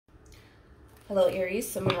Hello Aries,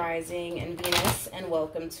 Sun, Rising, and Venus, and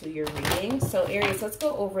welcome to your reading. So Aries, let's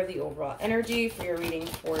go over the overall energy for your reading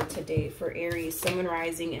for today for Aries, Sun,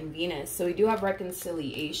 Rising, and Venus. So we do have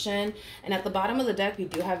reconciliation, and at the bottom of the deck we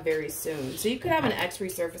do have very soon. So you could have an ex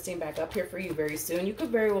resurfacing back up here for you very soon. You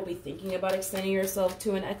could very well be thinking about extending yourself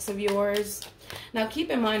to an ex of yours. Now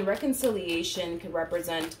keep in mind, reconciliation could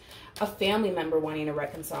represent a family member wanting to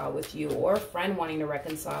reconcile with you or a friend wanting to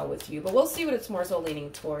reconcile with you, but we'll see what it's more so leaning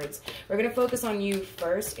towards. We're going to focus on you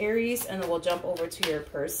first, Aries, and then we'll jump over to your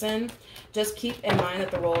person. Just keep in mind that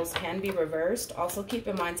the roles can be reversed. Also keep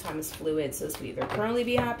in mind time is fluid, so this could either currently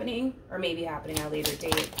be happening or maybe happening at a later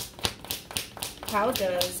date. How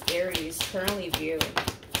does Aries currently view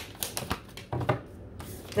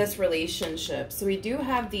this relationship? So we do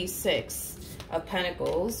have the Six of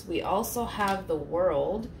Pentacles. We also have the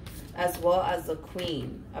World, as well as the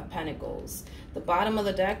Queen of Pentacles. The bottom of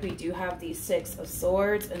the deck, we do have the Six of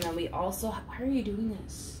Swords, and then we also have, why are you doing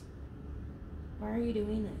this? Why are you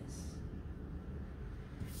doing this?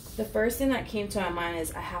 The first thing that came to my mind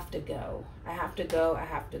is I have to go. I have to go, I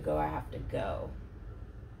have to go, I have to go.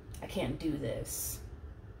 I can't do this.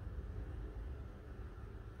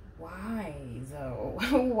 Why, though?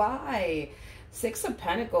 Why? Six of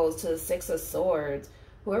Pentacles to the Six of Swords.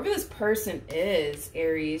 Whoever this person is,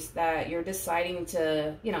 Aries, that you're deciding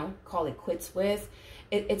to, you know, call it quits with,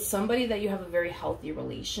 it's somebody that you have a very healthy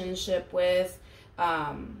relationship with.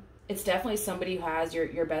 It's definitely somebody who has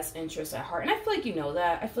your best interest at heart. And I feel like you know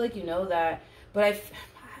that. I feel like you know that. But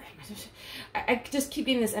I just keep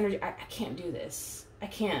getting this energy. I can't do this. I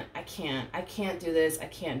can't do this. I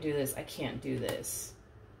can't do this. I can't do this.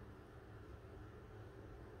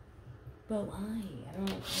 But why? I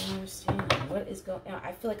don't understand. What is going on?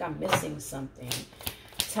 I feel like I'm missing something.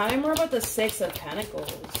 Tell me more about the Six of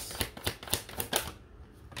Pentacles.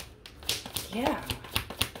 Yeah.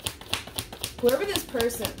 Whoever this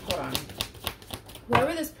person, hold on.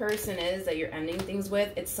 Whoever this person is that you're ending things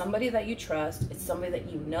with, it's somebody that you trust. It's somebody that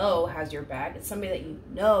you know has your back. It's somebody that you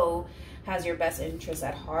know has your best interest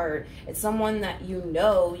at heart. It's someone that you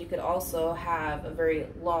know you could also have a very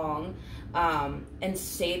long and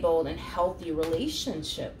stable and healthy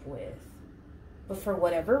relationship with. But for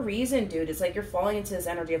whatever reason, dude, it's like you're falling into this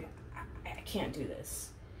energy of, I can't do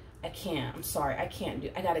this. I can't. I'm sorry.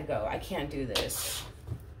 I gotta go. I can't do this.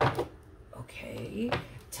 Okay.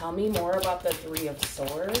 Tell me more about the Three of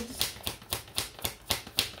Swords.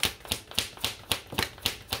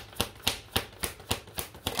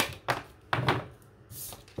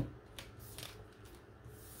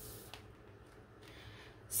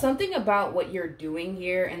 Something about what you're doing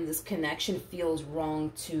here and this connection feels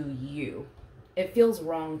wrong to you. It feels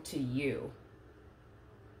wrong to you.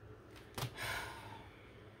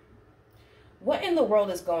 What in the world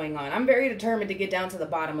is going on? I'm very determined to get down to the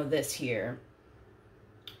bottom of this here.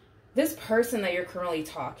 This person that you're currently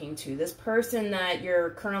talking to, this person that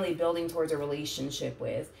you're currently building towards a relationship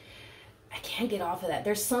with, I can't get off of that.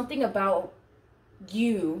 There's something about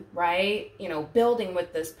you, right? You know, building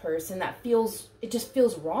with this person that feels, it just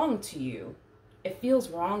feels wrong to you. It feels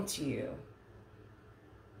wrong to you.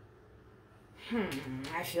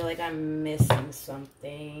 I feel like I'm missing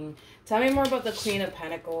something. Tell me more about the Queen of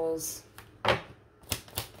Pentacles.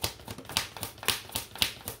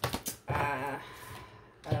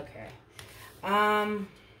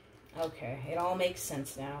 Okay, it all makes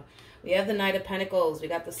sense now. We have the Knight of Pentacles, we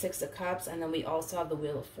got the Six of Cups, and then we also have the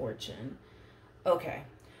Wheel of Fortune. Okay.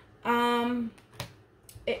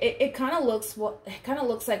 It kind of looks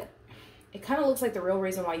like the real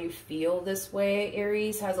reason why you feel this way,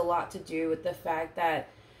 Aries, has a lot to do with the fact that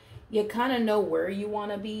you kind of know where you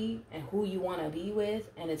want to be and who you want to be with,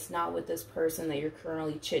 and it's not with this person that you're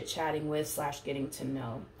currently chit-chatting with / getting to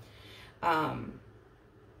know.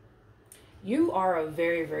 You are a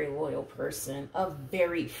very, very loyal person, a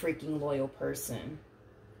very freaking loyal person.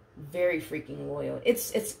 Very freaking loyal.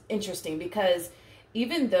 It's interesting because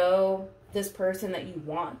even though this person that you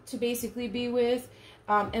want to basically be with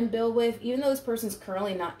and build with, even though this person's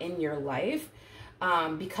currently not in your life,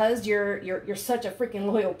 because you're such a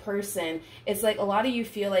freaking loyal person, it's like a lot of you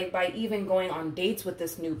feel like by even going on dates with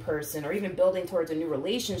this new person or even building towards a new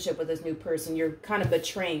relationship with this new person, you're kind of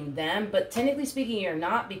betraying them. But technically speaking, you're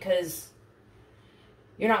not, because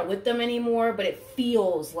you're not with them anymore, but it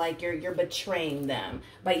feels like you're betraying them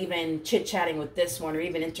by even chit-chatting with this one or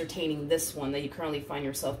even entertaining this one that you currently find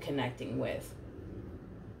yourself connecting with.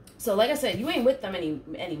 So like I said, you ain't with them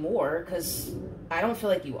anymore, because I don't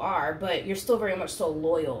feel like you are, but you're still very much so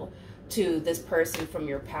loyal to this person from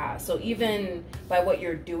your past. So even by what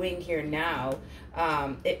you're doing here now,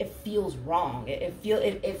 it feels wrong. It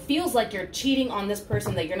feels like you're cheating on this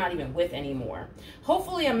person that you're not even with anymore.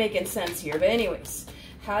 Hopefully I'm making sense here. But anyways,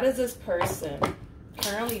 how does this person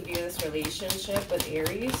currently view this relationship with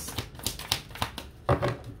Aries?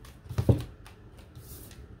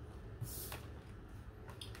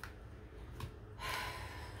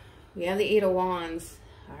 We have the Eight of Wands.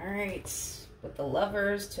 All right. With the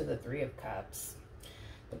Lovers to the Three of Cups.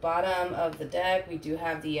 The bottom of the deck, we do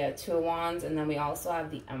have the Two of Wands, and then we also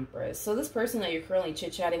have the Empress. So this person that you're currently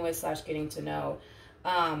chit-chatting with / getting to know,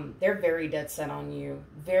 they're very dead set on you.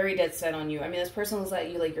 Very dead set on you. I mean, this person looks at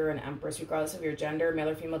you like you're an empress, regardless of your gender. Male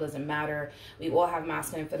or female doesn't matter. We all have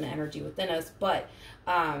masculine and feminine energy within us, but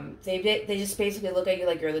they just basically look at you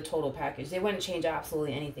like you're the total package. They wouldn't change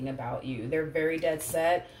absolutely anything about you. They're very dead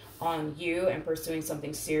set on you and pursuing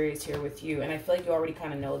something serious here with you. And I feel like you already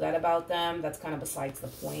kind of know that about them. That's kind of besides the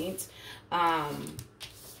point.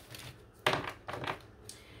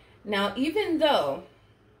 Now, even though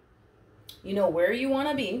you know where you want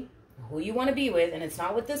to be, who you want to be with, and it's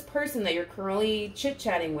not with this person that you're currently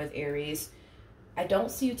chit-chatting with, Aries, I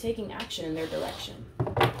don't see you taking action in their direction.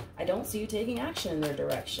 I don't see you taking action in their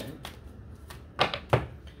direction.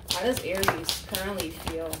 How does Aries currently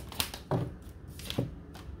feel?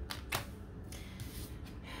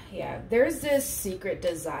 Yeah, there's this secret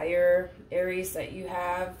desire, Aries, that you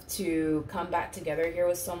have to come back together here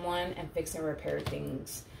with someone and fix and repair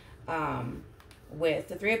things. With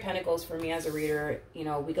the Three of Pentacles, for me as a reader, you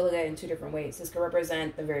know, we can look at it in two different ways. This could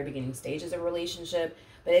represent the very beginning stages of a relationship,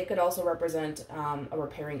 but it could also represent a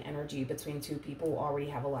repairing energy between two people who already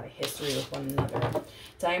have a lot of history with one another.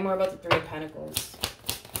 Tell you more about the Three of Pentacles.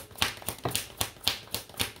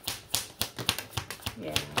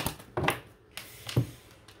 Yeah.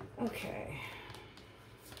 Okay.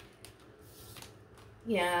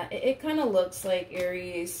 Yeah, it kind of looks like,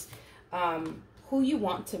 Aries, who you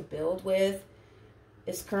want to build with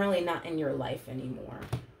is currently not in your life anymore.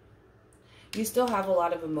 You still have a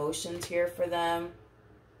lot of emotions here for them.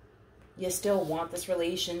 You still want this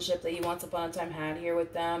relationship that you once upon a time had here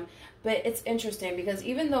with them. But it's interesting because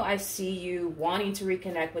even though I see you wanting to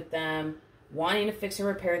reconnect with them, wanting to fix and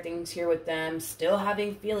repair things here with them, still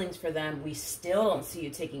having feelings for them, we still don't see you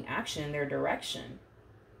taking action in their direction.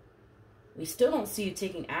 We still don't see you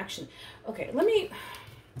taking action. Okay, let me...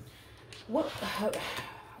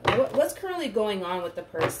 What's currently going on with the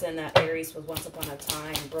person that Aries was once upon a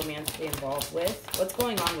time romantically involved with? What's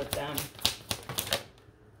going on with them?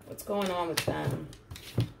 What's going on with them?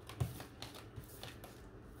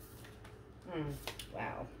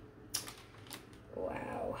 Wow.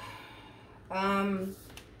 Wow.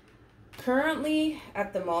 Currently,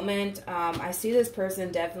 at the moment, I see this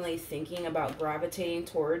person definitely thinking about gravitating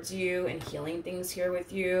towards you and healing things here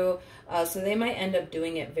with you. So they might end up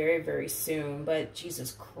doing it very, very soon. But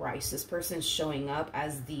Jesus Christ, this person's showing up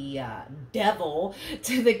as the devil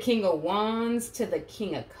to the King of Wands to the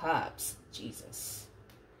King of Cups. Jesus.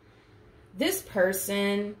 This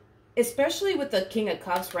person, especially with the King of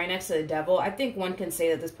Cups right next to the Devil, I think one can say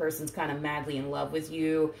that this person's kind of madly in love with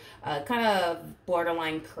you, kind of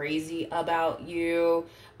borderline crazy about you.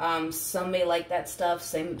 Some may like that stuff,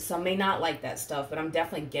 some may not like that stuff, but I'm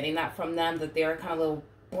definitely getting that from them, that they are kind of a little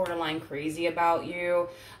borderline crazy about you.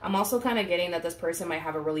 I'm also kind of getting that this person might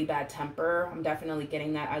have a really bad temper. I'm definitely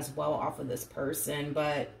getting that as well off of this person,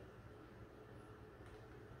 but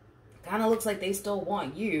kind of looks like they still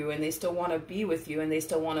want you and they still want to be with you and they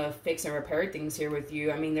still want to fix and repair things here with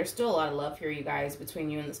you. I mean, there's still a lot of love here, you guys, between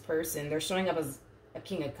you and this person. They're showing up as a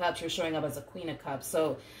King of Cups. You're showing up as a Queen of Cups.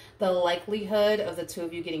 So the likelihood of the two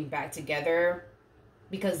of you getting back together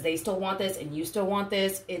because they still want this and you still want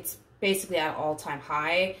this, it's basically at an all-time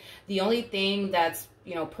high. The only thing that's,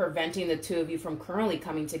 you know, preventing the two of you from currently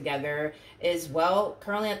coming together is, well,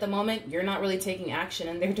 currently at the moment, you're not really taking action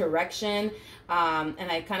in their direction.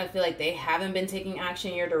 And I kind of feel like they haven't been taking action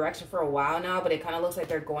in your direction for a while now, but it kind of looks like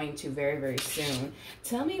they're going to very, very soon.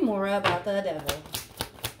 Tell me more about the Devil.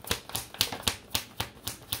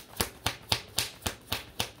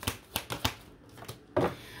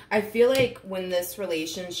 I feel like when this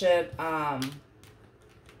relationship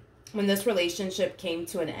came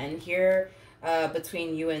to an end here,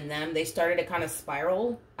 between you and them, they started to kind of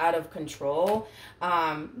spiral out of control.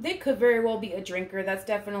 They could very well be a drinker. That's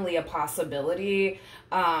definitely a possibility.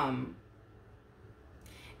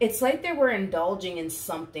 it's like they were indulging in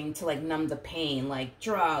something to like numb the pain, like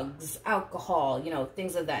drugs, alcohol, you know,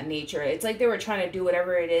 things of that nature. It's like they were trying to do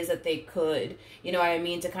whatever it is that they could, you know what I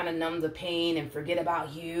mean, to kind of numb the pain and forget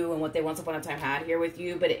about you and what they once upon a time had here with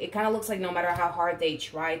you. But it kind of looks like no matter how hard they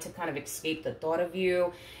try to kind of escape the thought of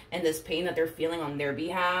you and this pain that they're feeling on their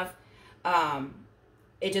behalf,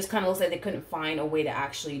 it just kind of looks like they couldn't find a way to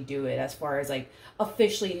actually do it as far as like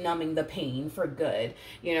officially numbing the pain for good.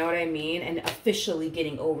 You know what I mean? And officially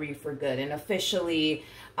getting over you for good, and officially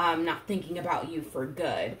not thinking about you for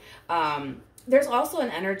good. There's also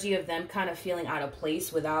an energy of them kind of feeling out of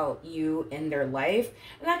place without you in their life.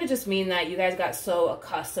 And that could just mean that you guys got so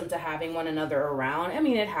accustomed to having one another around. I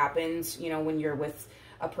mean, it happens, you know, when you're with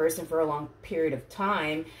a person for a long period of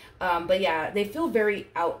time. But yeah, they feel very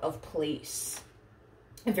out of place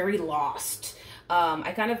and very lost.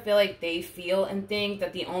 I kind of feel like they feel and think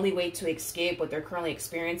that the only way to escape what they're currently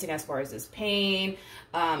experiencing as far as this pain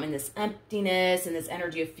and this emptiness and this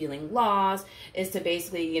energy of feeling lost is to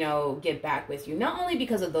basically, you know, get back with you. Not only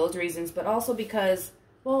because of those reasons, but also because,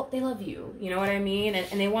 well, they love you. You know what I mean?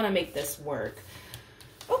 And they want to make this work.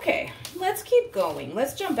 Okay, let's keep going.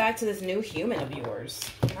 Let's jump back to this new human of yours.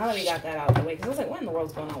 Now that we got that out of the way, because I was like, what in the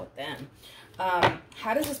world's going on with them?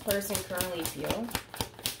 How does this person currently feel?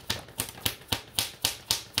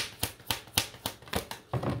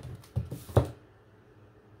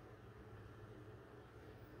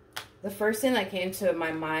 The first thing that came to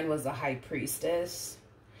my mind was the High Priestess.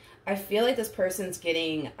 I feel like this person's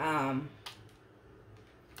getting an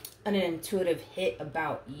intuitive hit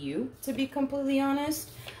about you, to be completely honest.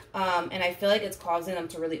 And I feel like it's causing them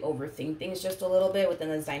to really overthink things just a little bit within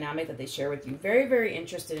this dynamic that they share with you. Very, very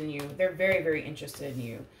interested in you. They're very, very interested in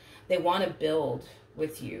you. They want to build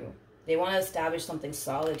with you. They want to establish something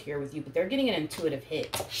solid here with you, but they're getting an intuitive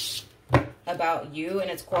hit about you, and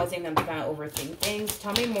it's causing them to kind of overthink things.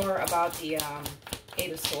 Tell me more about the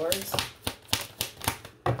Eight of Swords.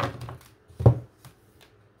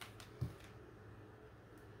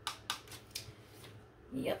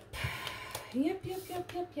 Yep. We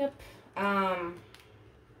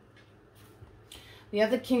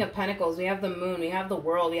have the King of Pentacles, we have the Moon, we have the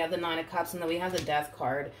World, we have the Nine of Cups, and then we have the Death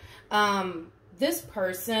card. This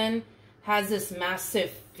person has this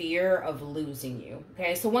massive fear of losing you.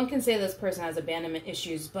 Okay, so one can say this person has abandonment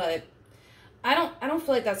issues, but I don't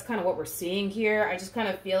feel like that's kind of what we're seeing here. I just kind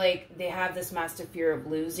of feel like they have this massive fear of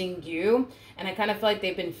losing you. And I kind of feel like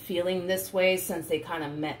they've been feeling this way since they kind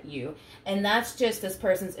of met you. And that's just this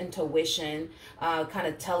person's intuition kind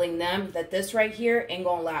of telling them that this right here ain't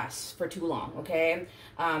gonna last for too long, okay?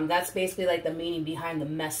 That's basically like the meaning behind the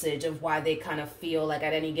message of why they kind of feel like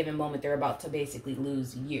at any given moment they're about to basically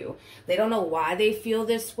lose you. They don't know why they feel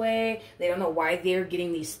this way. They don't know why they're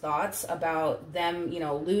getting these thoughts about them, you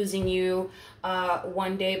know, losing you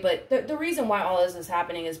one day. But the reason why all this is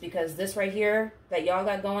happening is because this right here that y'all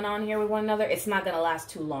got going on here with one another, it's not going to last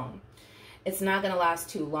too long. It's not going to last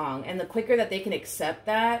too long. And the quicker that they can accept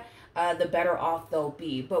that, the better off they'll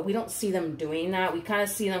be. But we don't see them doing that. We kind of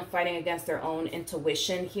see them fighting against their own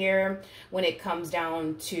intuition here when it comes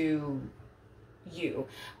down to you,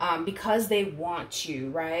 because they want you,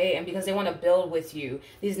 right? And because they want to build with you.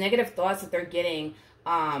 These negative thoughts that they're getting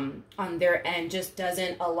on their end just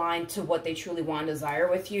doesn't align to what they truly want and desire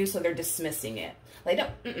with you, so they're dismissing it. Like, no,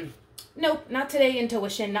 nope, not today,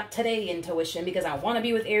 intuition, not today, intuition, because I want to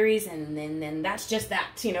be with Aries, and then that's just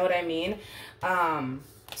that, you know what I mean?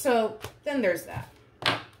 So then there's that.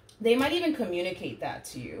 They might even communicate that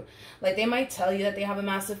to you. Like, they might tell you that they have a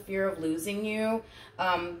massive fear of losing you.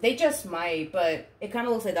 They just might, but it kind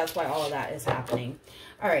of looks like that's why all of that is happening.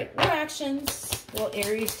 All right, what actions will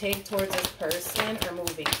Aries take towards this person or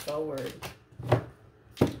moving forward?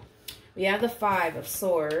 We have the Five of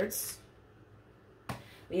Swords.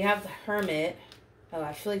 We have the Hermit. Oh,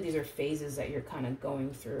 I feel like these are phases that you're kind of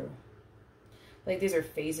going through. Like, these are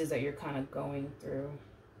phases that you're kind of going through.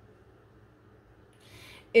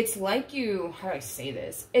 It's like you, how do I say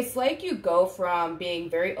this? It's like you go from being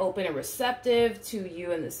very open and receptive to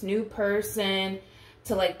you and this new person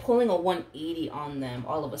to like pulling a 180 on them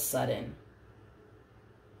all of a sudden.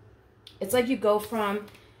 It's like you go from,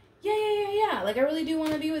 yeah, like I really do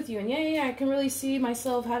want to be with you. And yeah, I can really see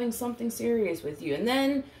myself having something serious with you. And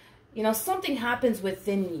then, you know, something happens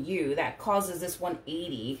within you that causes this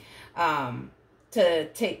 180 to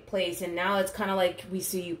take place, and now it's kind of like we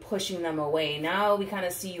see you pushing them away. Now we kind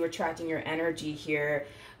of see you attracting your energy here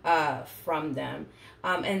from them,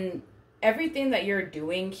 and everything that you're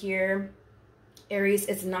doing here Aries,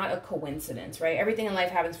 it's not a coincidence, right? Everything in life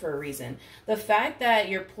happens for a reason. The fact that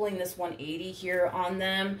you're pulling this 180 here on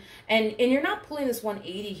them, and you're not pulling this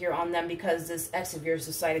 180 here on them because this ex of yours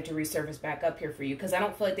decided to resurface back up here for you, because I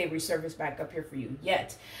don't feel like they've resurfaced back up here for you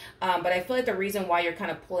yet. But I feel like the reason why you're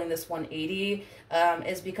kind of pulling this 180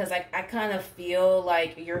 is because I kind of feel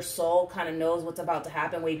like your soul kind of knows what's about to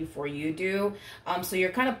happen way before you do. So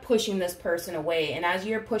you're kind of pushing this person away. And as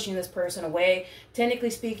you're pushing this person away, technically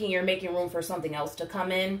speaking, you're making room for something else to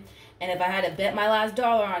come in. And if I had to bet my last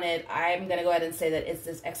dollar on it, I'm going to go ahead and say that it's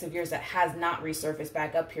this ex of yours that has not resurfaced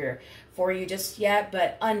back up here for you just yet.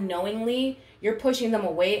 But unknowingly, you're pushing them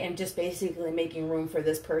away and just basically making room for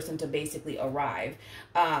this person to basically arrive.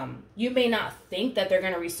 You may not think that they're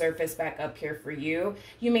going to resurface back up here for you.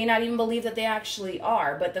 You may not even believe that they actually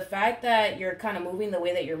are. But the fact that you're kind of moving the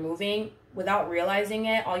way that you're moving without realizing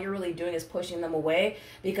it, all you're really doing is pushing them away,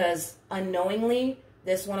 because unknowingly,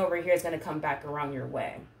 this one over here is going to come back around your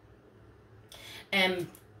way. And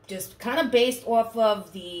just kind of based off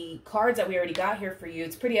of the cards that we already got here for you,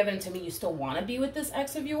 it's pretty evident to me you still want to be with this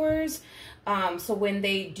ex of yours. So when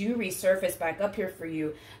they do resurface back up here for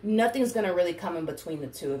you, nothing's going to really come in between the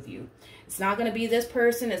two of you. It's not going to be this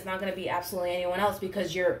person. It's not going to be absolutely anyone else,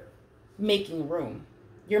 because you're making room.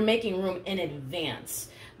 You're making room in advance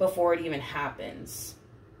before it even happens.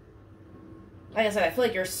 Like I said, I feel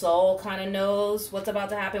like your soul kind of knows what's about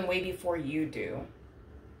to happen way before you do.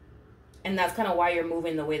 And that's kind of why you're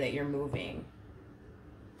moving the way that you're moving.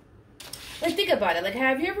 Like, think about it. Like,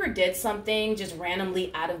 have you ever did something just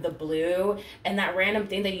randomly out of the blue, and that random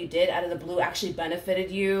thing that you did out of the blue actually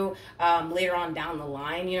benefited you later on down the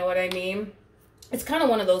line? You know what I mean? It's kind of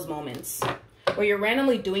one of those moments where you're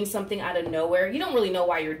randomly doing something out of nowhere. You don't really know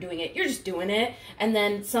why you're doing it. You're just doing it. And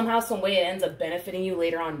then somehow, some way, it ends up benefiting you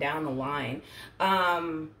later on down the line.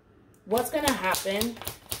 What's going to happen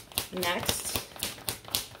next?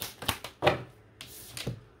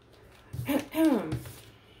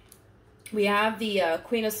 We have the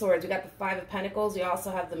Queen of Swords. We got the Five of Pentacles. We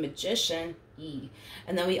also have the Magician, E.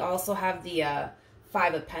 And then we also have the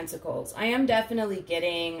Five of Pentacles. I am definitely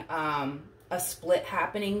getting a split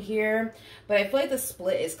happening here, but I feel like the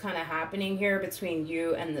split is kind of happening here between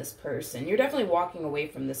you and this person. You're definitely walking away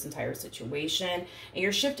from this entire situation, and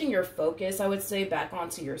you're shifting your focus, I would say, back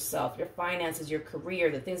onto yourself, your finances, your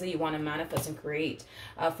career, the things that you want to manifest and create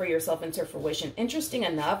for yourself into fruition. Interesting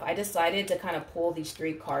enough, I decided to kind of pull these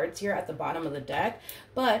three cards here at the bottom of the deck,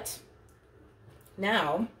 but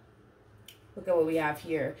now look at what we have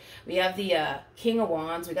here. We have the King of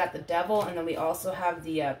Wands, we got the Devil, and then we also have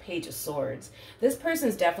the Page of Swords. This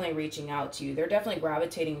person's definitely reaching out to you. They're definitely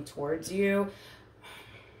gravitating towards you.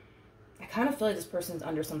 I kind of feel like this person's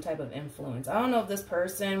under some type of influence. I don't know if this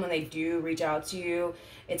person, when they do reach out to you,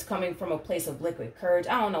 it's coming from a place of liquid courage.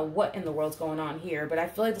 I don't know what in the world's going on here, but I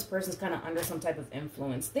feel like this person's kind of under some type of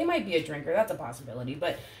influence. They might be a drinker. That's a possibility,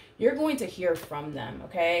 but you're going to hear from them,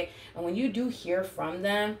 okay? And when you do hear from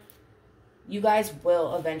them, you guys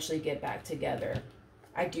will eventually get back together.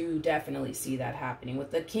 I do definitely see that happening with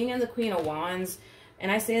the King and the Queen of Wands.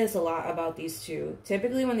 And I say this a lot about these two.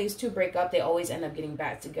 Typically, when these two break up, they always end up getting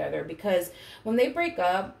back together, because when they break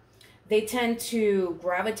up, they tend to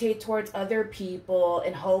gravitate towards other people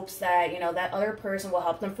in hopes that, you know, that other person will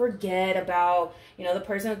help them forget about, you know, the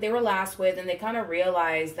person that they were last with. And they kind of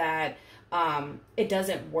realize that it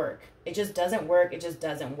doesn't work. It just doesn't work. It just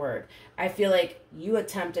doesn't work. I feel like you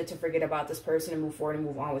attempted to forget about this person and move forward and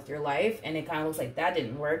move on with your life, and it kind of looks like that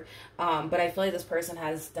didn't work. But I feel like this person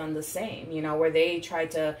has done the same, you know, where they tried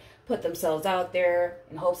to put themselves out there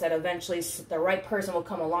in hopes that eventually the right person will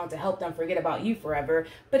come along to help them forget about you forever,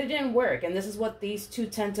 but it didn't work. And this is what these two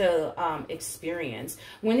tend to experience.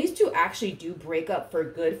 When these two actually do break up for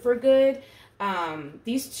good,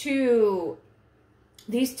 these two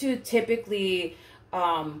typically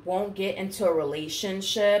won't get into a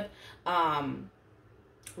relationship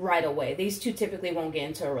right away. These two typically won't get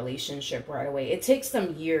into a relationship right away. It takes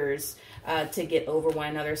them years to get over one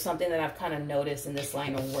another. Something that I've kind of noticed in this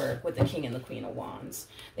line of work with the King and the Queen of Wands.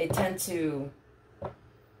 They tend to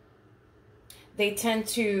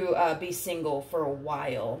be single for a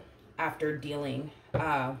while after dealing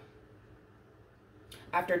with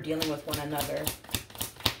one another.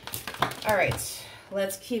 All right,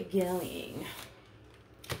 let's keep going.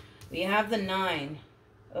 We have the Nine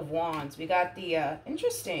of Wands. We got the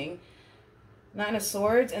interesting Nine of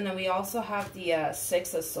Swords, and then we also have the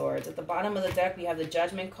Six of Swords. At the bottom of the deck, we have the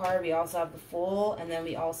Judgment card. We also have the Fool, and then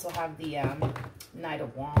we also have the Knight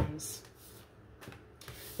of Wands.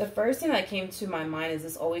 The first thing that came to my mind is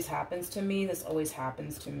this always happens to me. This always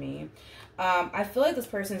happens to me. I feel like this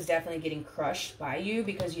person is definitely getting crushed by you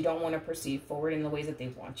because you don't want to proceed forward in the ways that they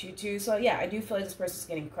want you to. So yeah, I do feel like this person is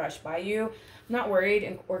getting crushed by you. I'm not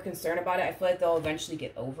worried or concerned about it. I feel like they'll eventually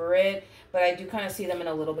get over it. But I do kind of see them in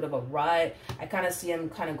a little bit of a rut. I kind of see them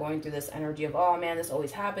kind of going through this energy of, oh man, this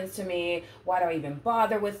always happens to me. Why do I even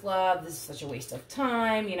bother with love? This is such a waste of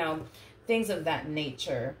time, you know, things of that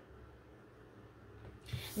nature.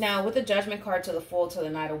 Now, with the Judgment card to the Fool to the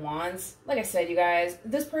Knight of Wands, like I said, you guys,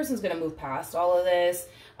 this person's going to move past all of this.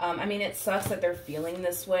 I mean, it sucks that they're feeling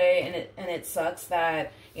this way, and it sucks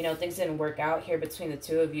that, you know, things didn't work out here between the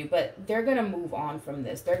two of you, but they're going to move on from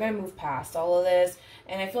this. They're going to move past all of this,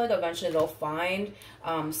 and I feel like eventually they'll find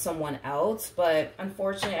someone else, but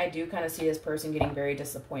unfortunately, I do kind of see this person getting very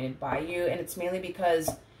disappointed by you, and it's mainly because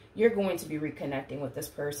you're going to be reconnecting with this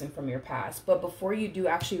person from your past. But before you do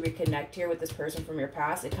actually reconnect here with this person from your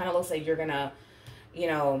past, it kind of looks like you're going to, you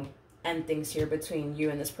know, end things here between you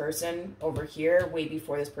and this person over here way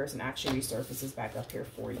before this person actually resurfaces back up here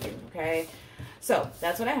for you, okay? So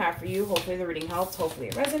that's what I have for you. Hopefully the reading helped. Hopefully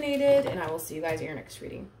it resonated. And I will see you guys in your next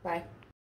reading. Bye.